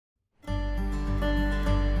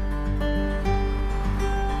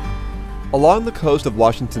Along the coast of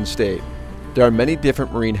Washington State, there are many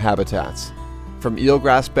different marine habitats, from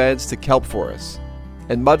eelgrass beds to kelp forests,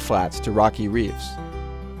 and mudflats to rocky reefs.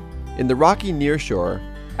 In the rocky nearshore,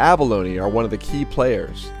 abalone are one of the key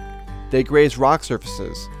players. They graze rock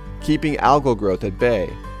surfaces, keeping algal growth at bay,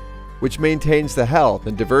 which maintains the health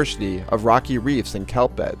and diversity of rocky reefs and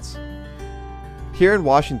kelp beds. Here in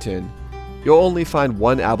Washington, you'll only find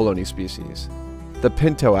one abalone species, the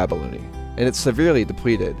Pinto Abalone, and it's severely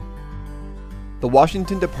depleted. The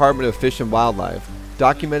Washington Department of Fish and Wildlife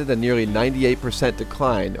documented a nearly 98%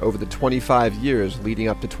 decline over the 25 years leading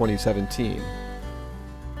up to 2017.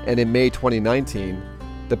 And in May 2019,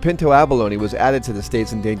 the Pinto Abalone was added to the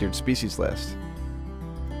state's endangered species list.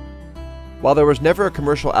 While there was never a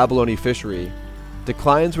commercial abalone fishery,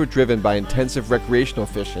 declines were driven by intensive recreational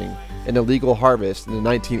fishing and illegal harvest in the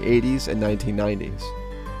 1980s and 1990s.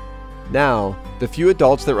 Now, the few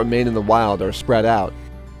adults that remain in the wild are spread out,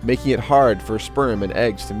 making it hard for sperm and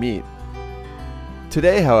eggs to meet.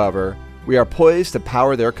 Today, however, we are poised to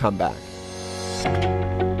power their comeback.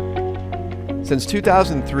 Since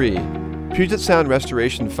 2003, Puget Sound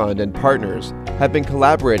Restoration Fund and partners have been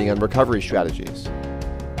collaborating on recovery strategies.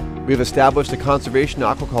 We've established a conservation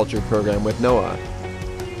aquaculture program with NOAA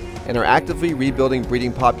and are actively rebuilding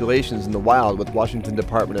breeding populations in the wild with Washington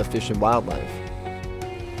Department of Fish and Wildlife.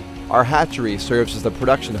 Our hatchery serves as the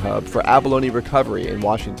production hub for abalone recovery in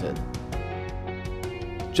Washington.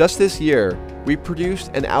 Just this year, we produced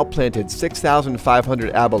and outplanted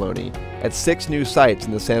 6,500 abalone at 6 new sites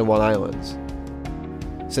in the San Juan Islands.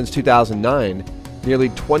 Since 2009, nearly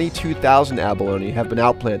 22,000 abalone have been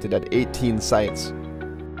outplanted at 18 sites.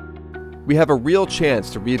 We have a real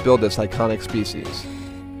chance to rebuild this iconic species.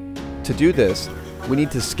 To do this, we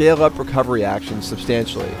need to scale up recovery actions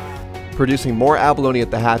substantially, producing more abalone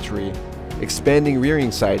at the hatchery, expanding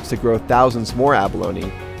rearing sites to grow thousands more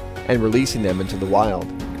abalone, and releasing them into the wild.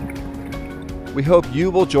 We hope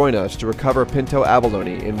you will join us to recover Pinto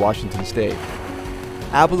abalone in Washington State.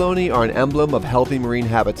 Abalone are an emblem of healthy marine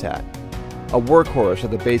habitat, a workhorse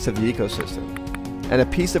at the base of the ecosystem, and a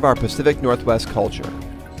piece of our Pacific Northwest culture.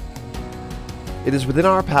 It is within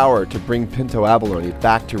our power to bring Pinto abalone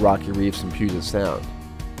back to rocky reefs in Puget Sound.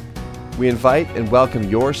 We invite and welcome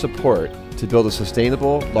your support to build a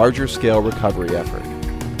sustainable, larger-scale recovery effort.